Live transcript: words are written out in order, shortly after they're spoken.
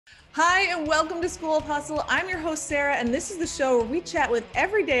Hi, and welcome to School of Hustle. I'm your host, Sarah, and this is the show where we chat with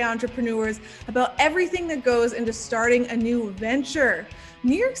everyday entrepreneurs about everything that goes into starting a new venture.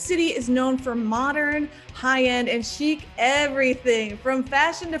 New York City is known for modern, high-end, and chic everything from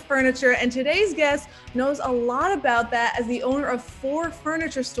fashion to furniture, and today's guest knows a lot about that as the owner of 4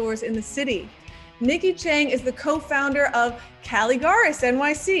 furniture stores in the city. Niki Cheng is the co-founder of Calligaris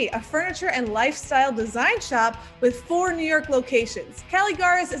NYC, a furniture and lifestyle design shop with 4 New York locations.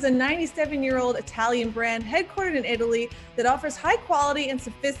 Calligaris is a 97-year-old Italian brand headquartered in Italy that offers high quality and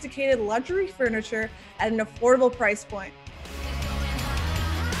sophisticated luxury furniture at an affordable price point.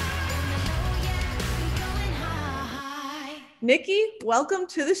 Niki, welcome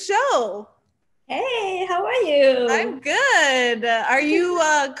to the show. Hey, how are you? I'm good. Are you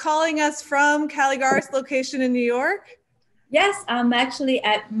calling us from Calligaris location in New York? Yes, I'm actually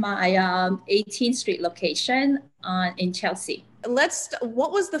at my 18th Street location in Chelsea.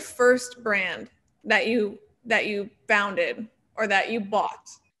 What was the first brand that you founded or that you bought?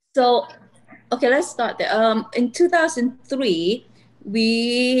 So, okay, let's start there. In 2003,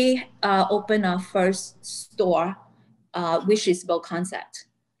 we opened our first store, which is Bold Concept.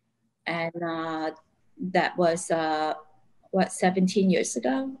 And that was 17 years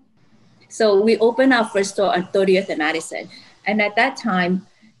ago. So we opened our first store on 30th and Madison, and at that time,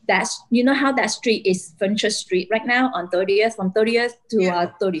 you know how that street is Furniture Street right now on 30th, from 30th to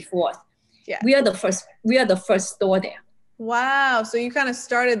 34th. Yeah, we are the first store there. Wow! So you kind of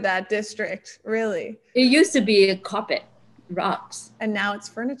started that district, really? It used to be carpet, rugs, and now it's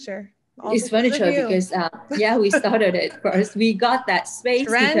furniture. It's furniture because we started it first. We got that space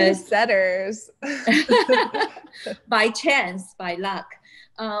trendsetters by chance, by luck.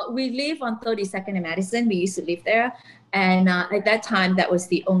 We live on 32nd and Madison. We used to live there, and at that time, that was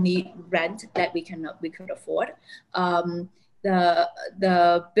the only rent that we could afford.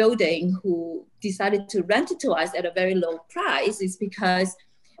 The building who decided to rent it to us at a very low price is because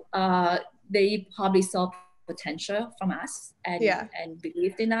they probably saw potential from us and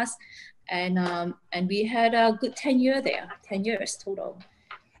believed in us, and we had a good 10 years total.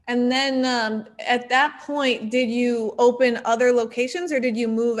 And then at that point, did you open other locations or did you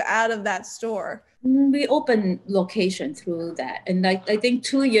move out of that store? We opened location through that. And I think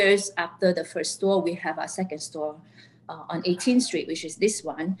 2 years after the first store, we have our second store on 18th Street, which is this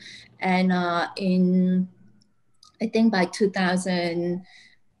one. And I think by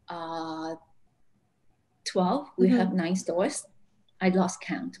 2012, we have 9 stores. I lost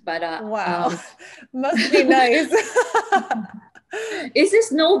count, but wow, must be nice. It's just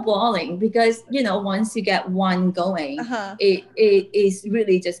snowballing because once you get one going, it is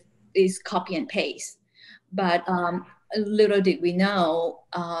really just is copy and paste. But little did we know,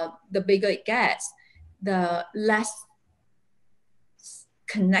 the bigger it gets, the less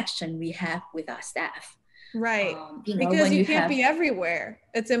connection we have with our staff. Right, because you can't be everywhere.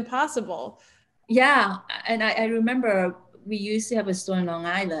 It's impossible. Yeah, and I remember we used to have a store in Long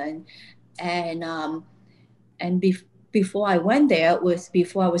Island, and before I went there was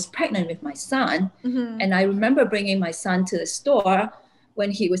before I was pregnant with my son. And I remember bringing my son to the store when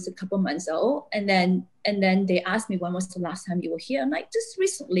he was a couple months old. And then they asked me, when was the last time you were here? I'm like, just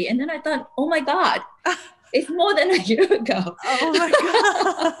recently. And then I thought, oh my God, it's more than a year ago. Oh my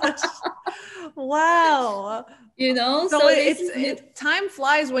gosh. Wow. So time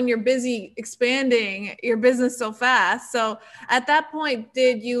flies when you're busy expanding your business so fast. So at that point,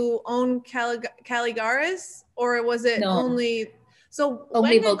 did you own Calligaris, or was it only? So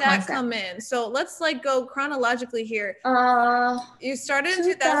when did that come in? So let's go chronologically here. You started in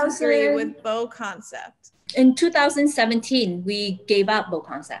 2003 with Bold Concept. In 2017, we gave up Bold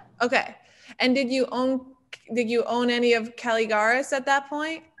Concept. Okay. And did you own any of Calligaris at that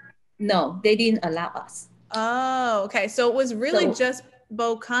point? No, they didn't allow us. Oh, okay. So it was really just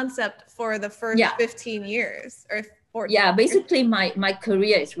Bold Concept for the first 15 years or 14. Yeah, basically my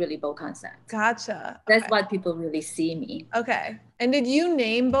career is really Bold Concept. Gotcha. That's what people really see me. Okay. And did you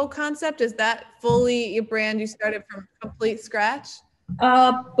name Bold Concept? Is that fully your brand you started from complete scratch?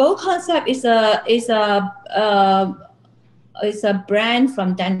 Bold Concept is a brand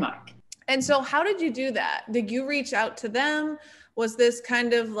from Denmark. And so how did you do that? Did you reach out to them? Was this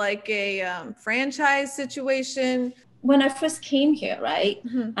kind of like a franchise situation? When I first came here, right,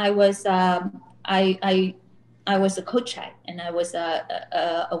 I was I was a coach and I was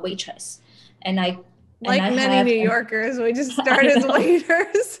a waitress, and many New Yorkers, we just start as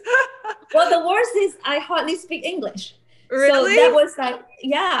waiters. Well, the worst is I hardly speak English. Really? So that was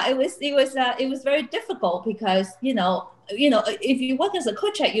it was very difficult because if you work as a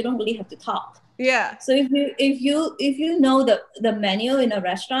coach, you don't really have to talk. Yeah. So if you know the menu in a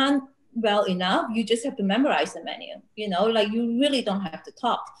restaurant well enough, you just have to memorize the menu. Like you really don't have to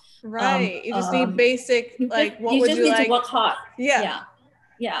talk. Right. You just need basic, like, what would you like? You just need to work hard. Yeah.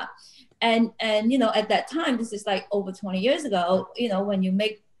 Yeah. And at that time, this is like over 20 years ago, when you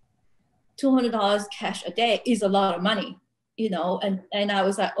make $200 cash a day is a lot of money, and I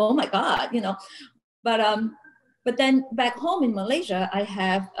was like, oh my God, but then back home in Malaysia, I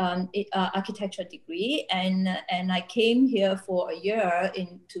have architecture degree, and I came here for a year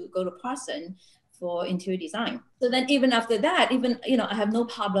to go to Parson for interior design. So then even after that, I have no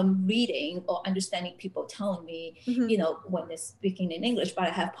problem reading or understanding people telling me, when they're speaking in English, but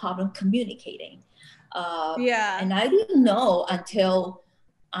I have problem communicating. And I didn't know until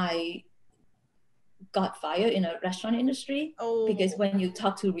I got fired in a restaurant industry. Because when you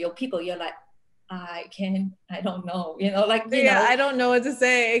talk to real people, you're like, I don't know, I don't know what to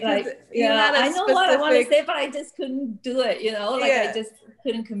say. Like, I know what I want to say, but I just couldn't do it, I just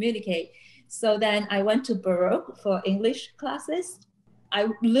couldn't communicate. So then I went to Baroque for English classes. I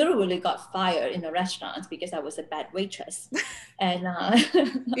literally got fired in a restaurant because I was a bad waitress. And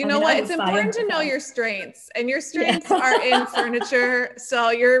you know what? It's important to know your strengths, and your strengths are in furniture.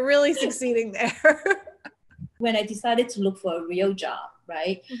 So you're really succeeding there. When I decided to look for a real job,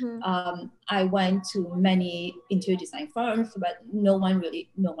 right? I went to many interior design firms, but no one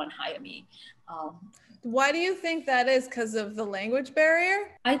hired me. Why do you think that is? Because of the language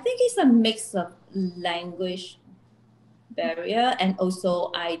barrier? I think it's a mix of language barrier, and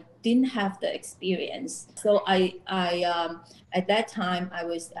also I didn't have the experience. So I at that time I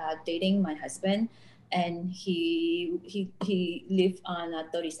was dating my husband, and he lived on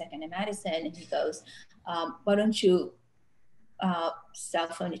 32nd and Madison, and he goes, why don't you sell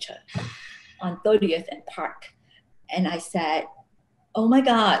furniture on 30th and Park? And I said, oh my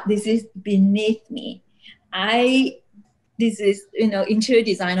God, this is beneath me. This is, interior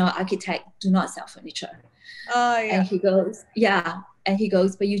designer, architect do not sell furniture. Oh, yeah. And he goes, yeah. And he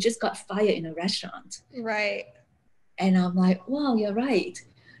goes, but you just got fired in a restaurant. Right. And I'm like, wow, you're right.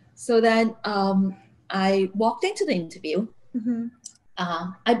 So then I walked into the interview.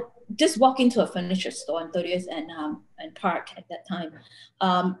 I just walked into a furniture store on 30th and Park at that time.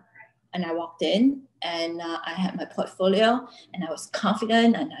 And I walked in, and I had my portfolio, and I was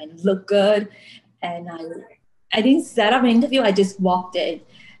confident, and I looked good. And I didn't set up an interview. I just walked in,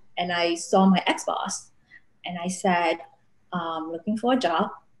 and I saw my ex-boss, and I said, looking for a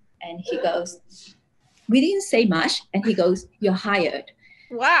job. And he goes, we didn't say much. And he goes, you're hired.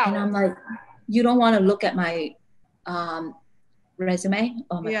 Wow. And I'm like, you don't want to look at my resume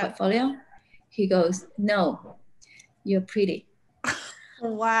or my portfolio? He goes, no, you're pretty.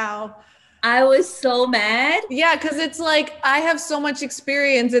 Wow. I was so mad. Yeah, because it's like, I have so much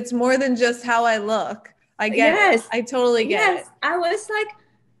experience. It's more than just how I look. I get it. I totally get it. I was like,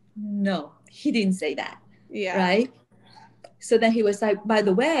 no, he didn't say that. Yeah. Right? So then he was like, by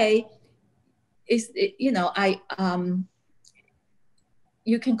the way, you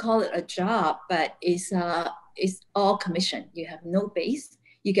can call it a job, but it's all commission. You have no base.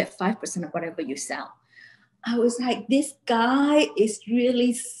 You get 5% of whatever you sell. I was like, this guy is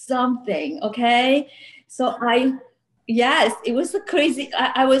really something, okay? So it was a crazy,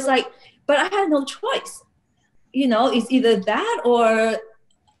 I was like, but I had no choice. It's either that or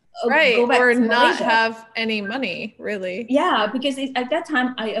go back or to not Malaysia. have any money, really. Yeah, because at that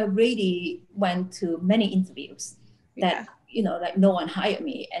time, I already went to many interviews that, like no one hired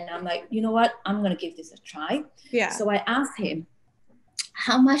me. And I'm like, you know what? I'm going to give this a try. Yeah. So I asked him,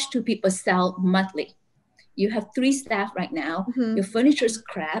 how much do people sell monthly? You have 3 staff right now. Your furniture is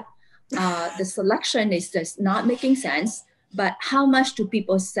crap. The selection is just not making sense. But how much do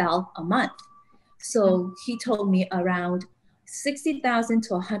people sell a month? So he told me around 60,000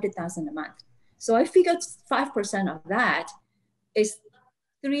 to 100,000 a month. So I figured 5% of that is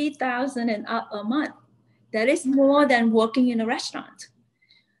 3,000 and up a month. That is more than working in a restaurant.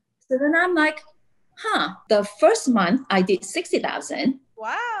 So then I'm like, the first month I did 60,000.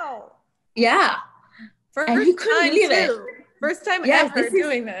 Wow. Yeah. And he couldn't believe it. First time ever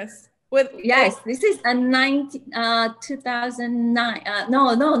doing this. This is a 2009.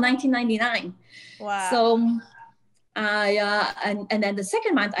 1999. Wow. So and then the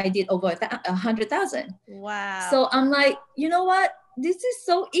second month I did over 100,000. Wow. So I'm like, you know what? This is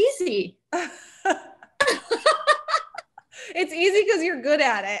so easy. It's easy because you're good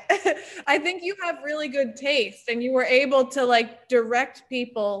at it. I think you have really good taste, and you were able to like direct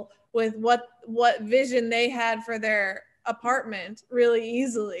people with what vision they had for their apartment really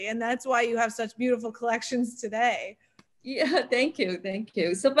easily. And that's why you have such beautiful collections today. Yeah, thank you, thank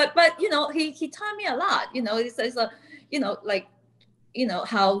you. So, but you know, he taught me a lot. You know, it's a, you know, like, you know,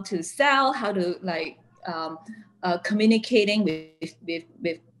 how to sell, how to like communicating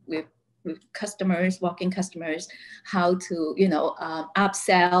with customers, walking customers, how to, you know,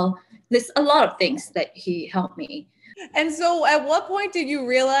 upsell. There's a lot of things that he helped me. And so at what point did you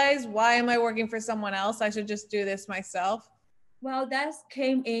realize, why am I working for someone else? I should just do this myself. Well, that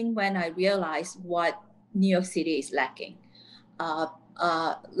came in when I realized what New York City is lacking.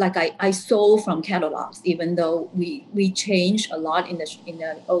 Like I sold from catalogs, even though we changed a lot in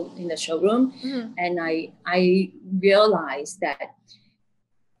the showroom, Mm-hmm. and I realized that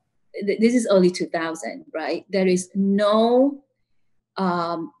this is early 2000, right? There is no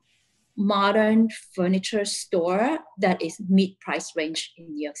modern furniture store that is mid price range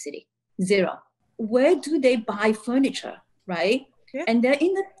in New York City. Zero. Where do they buy furniture, right? Yeah. And they're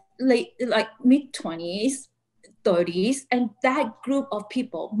in the late, like mid 20s, 30s, and that group of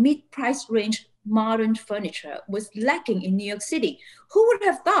people, mid price range modern furniture, was lacking in New York City. Who would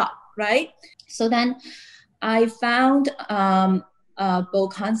have thought, right? So then I found a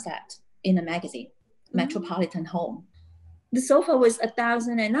bold concept in a magazine, Metropolitan Home. The sofa was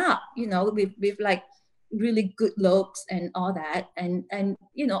 1,000 and up, you know, with like really good looks and all that. And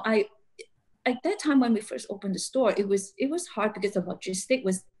you know, I at that time when we first opened the store, it was hard because the logistic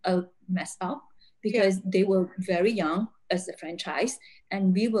was messed up, because they were very young as a franchise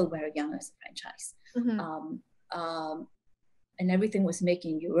and we were very young as a franchise. And everything was made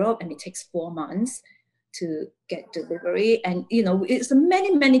in Europe, and it takes 4 months to get delivery. And you know, it's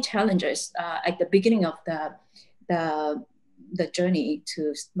many challenges at the beginning of the journey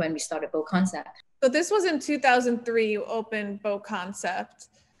to when we started Bold Concept. So this was in 2003 you opened Bold Concept.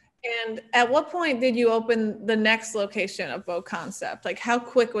 And at what point did you open the next location of Bold Concept? Like, how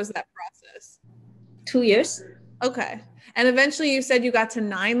quick was that process? 2 years. Okay. And eventually you said you got to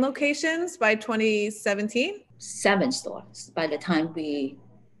 9 locations by 2017? 7 stores by the time we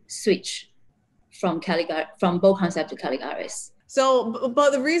switched from Bold Concept to Calligaris. So,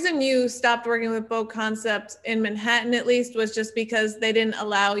 but the reason you stopped working with Bold Concept in Manhattan, at least, was just because they didn't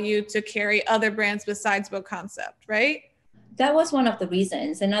allow you to carry other brands besides Bold Concept, right? That was one of the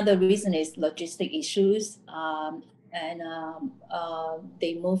reasons. Another reason is logistic issues.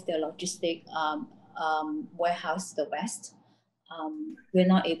 They moved their logistic warehouse to the west. We're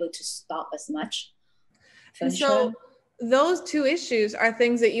not able to stock as much furniture. And so those 2 issues are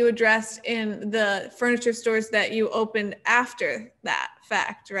things that you addressed in the furniture stores that you opened after that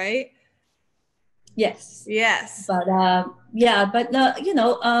fact, right? Yes. Yes. But you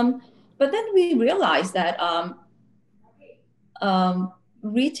know, but then we realized that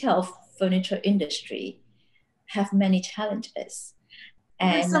retail furniture industry have many challenges.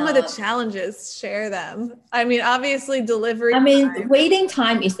 And some of the challenges, share them. I mean, obviously delivery. I mean, waiting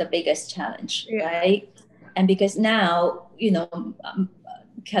time is the biggest challenge, right? And because now, you know,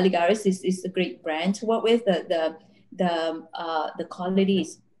 Calligaris is a great brand to work with. The quality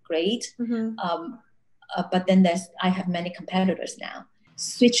is great. But then I have many competitors now.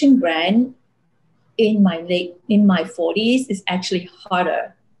 Switching brand in my 40s is actually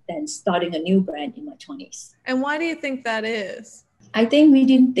harder than starting a new brand in my 20s. And why do you think that is? I think we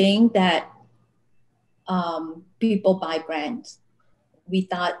didn't think that people buy brands. We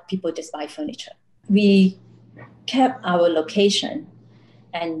thought people just buy furniture. We kept our location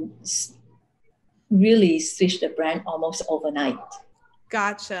and really switched the brand almost overnight.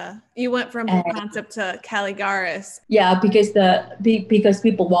 Gotcha. You went from Bold Concept to Calligaris. Yeah, because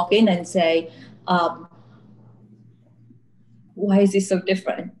people walk in and say, why is it so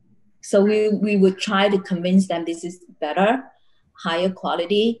different? So we would try to convince them this is better, higher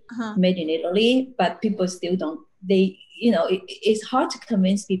quality, made in Italy, but people still don't. It's hard to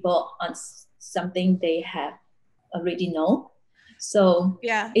convince people on something they have already know. So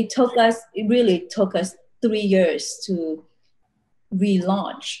it really took us 3 years to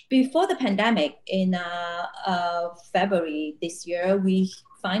relaunch. Before the pandemic, in February this year, we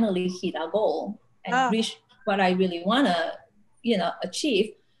finally hit our goal and reached what I really want to,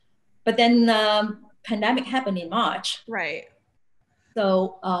 achieve. But then pandemic happened in March. Right.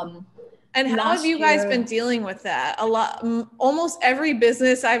 So and how have you guys been dealing with that? Almost every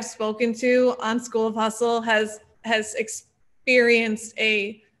business I've spoken to on School of Hustle has experienced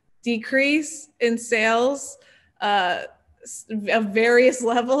a decrease in sales of various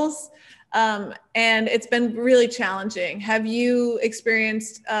levels. And it's been really challenging. Have you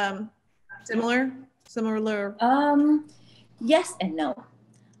experienced similar? Yes and no.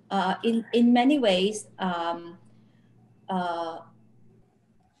 In many ways,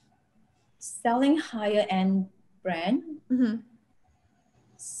 selling higher end brand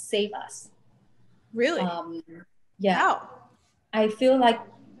save us. Really? Yeah. Wow. I feel like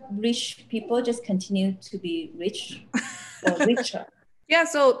rich people just continue to be rich or richer. Yeah,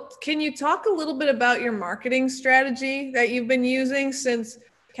 so can you talk a little bit about your marketing strategy that you've been using since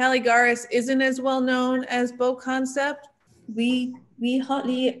Calligaris isn't as well known as Bow Concept? We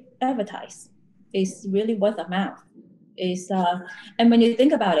hardly advertise. It's really word of mouth. And when you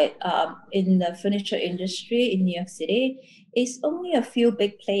think about it, in the furniture industry in New York City, it's only a few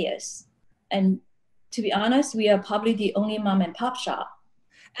big players. And to be honest, we are probably the only mom and pop shop.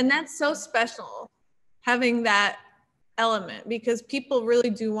 And that's so special, having that element, because people really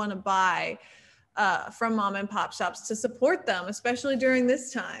do want to buy from mom and pop shops to support them, especially during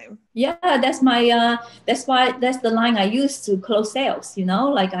this time. Yeah, that's my that's the line I use to close sales.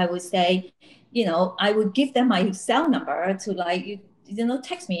 Like I would say, I would give them my cell number to, like,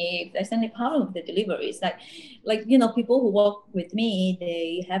 text me if there's any problem with the deliveries. Like people who work with me,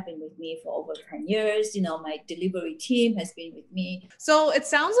 they have been with me for over 10 years. My delivery team has been with me. So it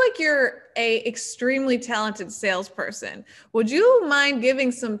sounds like you're a extremely talented salesperson. Would you mind giving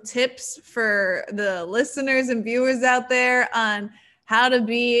some tips for the listeners and viewers out there on how to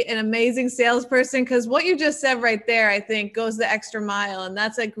be an amazing salesperson? Because what you just said right there, I think, goes the extra mile, and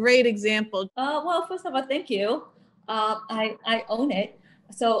that's a great example. Well, first of all, thank you. I own it.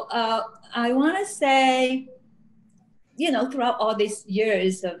 So I want to say, throughout all these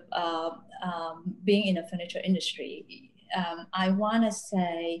years of being in the furniture industry, I want to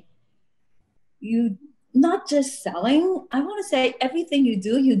say, you not just selling. I want to say everything you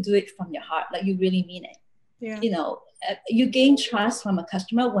do it from your heart, like you really mean it. Yeah. You gain trust from a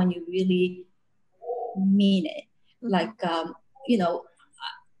customer when you really mean it. Like,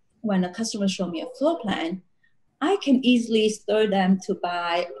 when a customer show me a floor plan, I can easily stir them to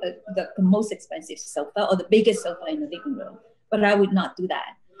buy the most expensive sofa or the biggest sofa in the living room. But I would not do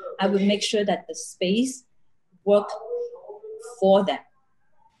that. I would make sure that the space worked for them,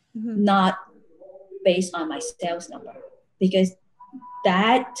 not based on my sales number. Because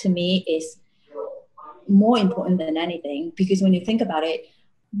that, to me, is more important than anything. Because when you think about it,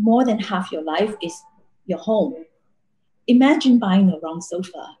 more than half your life is your home. Imagine buying the wrong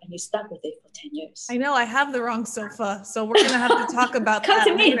sofa and you're stuck with it for 10 years. I know I have the wrong sofa, so we're going to have to talk about that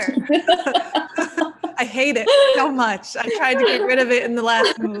later. I hate it so much. I tried to get rid of it in the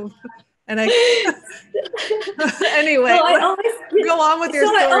last move. And anyway, so I always, go on with your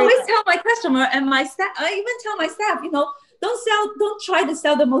story. I always tell my customer and my staff, I even tell my staff, don't try to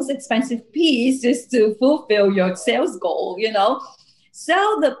sell the most expensive piece just to fulfill your sales goal,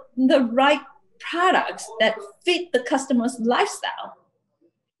 Sell the right products that fit the customer's lifestyle.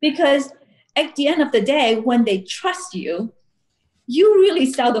 Because at the end of the day, when they trust you, you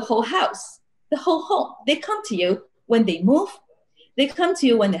really sell the whole house, the whole home. They come to you when they move. They come to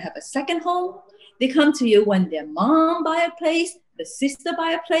you when they have a second home. They come to you when their mom buy a place, the sister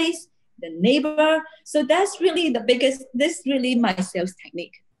buy a place, the neighbor. So that's really this really my sales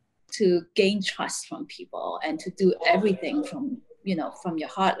technique, to gain trust from people and to do everything from your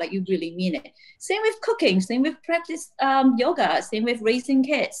heart, like you really mean it. Same with cooking, same with practice yoga, same with raising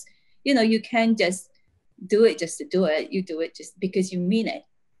kids. You can't just do it just to do it. You do it just because you mean it.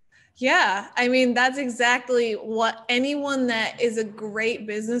 Yeah, I mean, that's exactly what anyone that is a great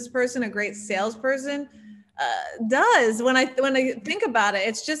business person, a great salesperson does. When I think about it,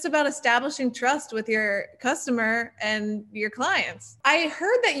 it's just about establishing trust with your customer and your clients. I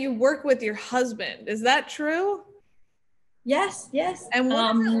heard that you work with your husband. Is that true? Yes. And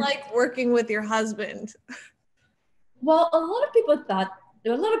what is it like working with your husband? Well, a lot of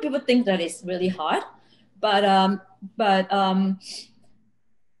people think that it's really hard, but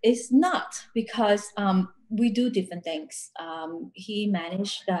it's not, because we do different things. He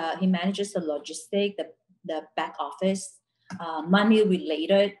manages the logistic, the back office, money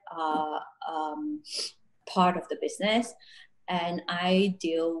related part of the business, and I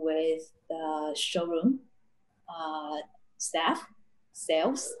deal with the showroom, staff,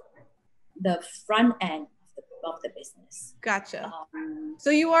 sales, the front end of the business. Gotcha.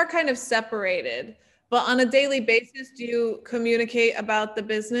 So you are kind of separated, but on a daily basis, do you communicate about the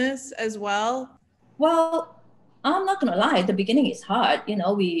business as well? Well, I'm not gonna lie. The beginning is hard.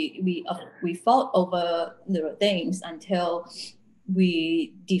 We fought over little things until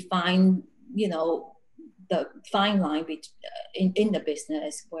we define, the fine line in the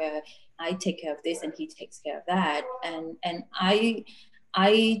business, where I take care of this and he takes care of that, and I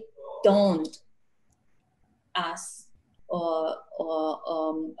don't ask or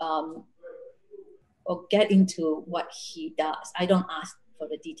get into what he does. I don't ask for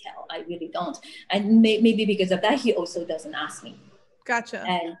the detail. I really don't. And maybe because of that, he also doesn't ask me. Gotcha.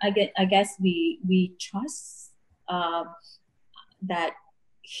 And I guess we trust that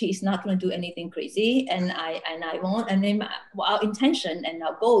he's not going to do anything crazy, and I won't. And then our intention and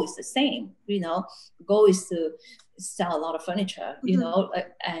our goal is the same. Goal is to sell a lot of furniture.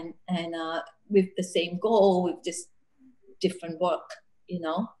 And with the same goal, with just different work.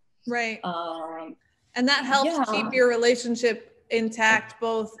 Right. And that helps keep your relationship intact,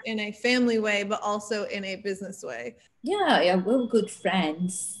 both in a family way, but also in a business way. Yeah, we're good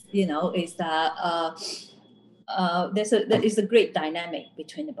friends. Is that there's a great dynamic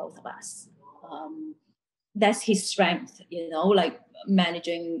between the both of us. That's his strength. Like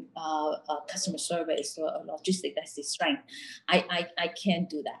managing customer service or logistics. That's his strength. I can't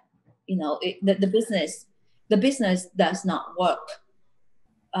do that. The business does not work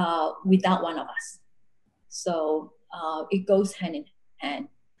without one of us. So it goes hand in hand.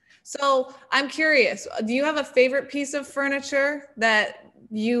 So I'm curious, do you have a favorite piece of furniture that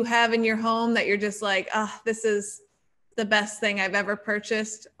you have in your home that you're just like, this is the best thing I've ever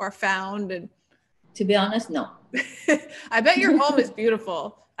purchased or found? And to be honest, no. I bet your home is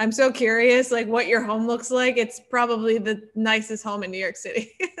beautiful. I'm so curious, like what your home looks like. It's probably the nicest home in New York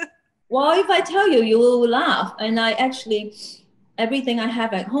City. Well, if I tell you, you will laugh. And everything I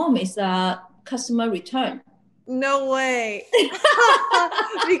have at home is customer return. No way.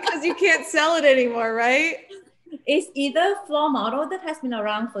 Because you can't sell it anymore, right? It's either floor model that has been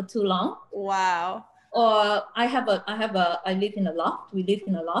around for too long. Wow. Or I live in a loft. We live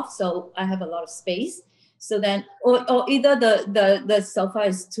in a loft, so I have a lot of space. So then, or either the sofa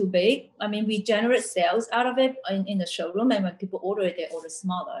is too big. I mean, we generate sales out of it in the showroom, and when people order it, they order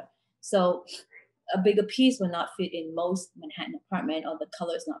smaller. So a bigger piece will not fit in most Manhattan apartment, or the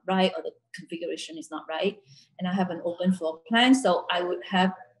color is not right, or the configuration is not right. And I have an open floor plan, so I would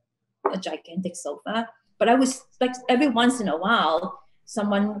have a gigantic sofa. But I would like every once in a while,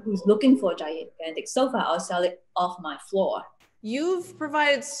 someone who's looking for a gigantic sofa, I'll sell it off my floor. You've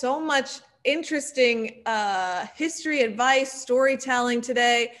provided so much interesting history, advice, storytelling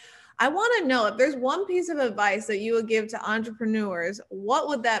today. I want to know if there's one piece of advice that you would give to entrepreneurs, what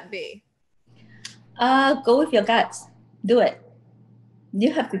would that be? Go with your guts. Do it.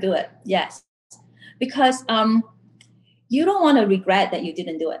 You have to do it. Yes. Because you don't want to regret that you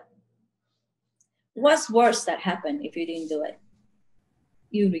didn't do it. What's worse that happened if you didn't do it?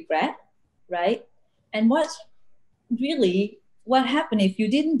 You regret, right? And what happened if you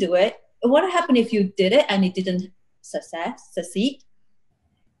didn't do it? What happened if you did it and it didn't succeed?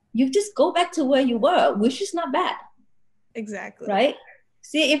 You just go back to where you were, which is not bad. Exactly. Right?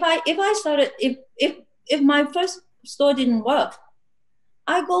 See, if my first store didn't work,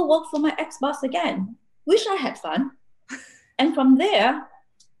 I go work for my ex-boss again, which I had fun. And from there,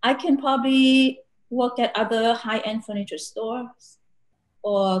 I can probably work at other high-end furniture stores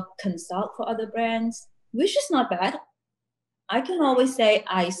or consult for other brands, which is not bad. I can always say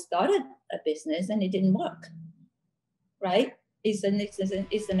I started a business and it didn't work, right? It's an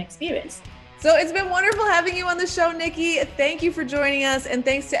experience. So it's been wonderful having you on the show, Niki. Thank you for joining us. And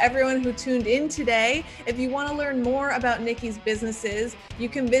thanks to everyone who tuned in today. If you want to learn more about Niki's businesses, you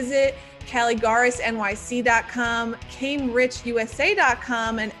can visit CalligarisNYC.com,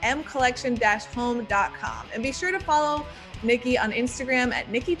 CameRichUSA.com, and mcollection-home.com. And be sure to follow Niki on Instagram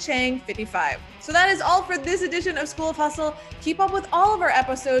at Niki Cheng 55. So that is all for this edition of School of Hustle. Keep up with all of our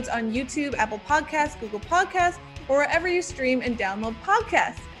episodes on YouTube, Apple Podcasts, Google Podcasts, or wherever you stream and download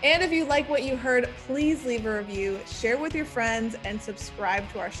podcasts. And if you like what you heard, please leave a review, share with your friends, and subscribe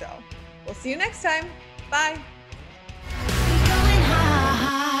to our show. We'll see you next time. Bye.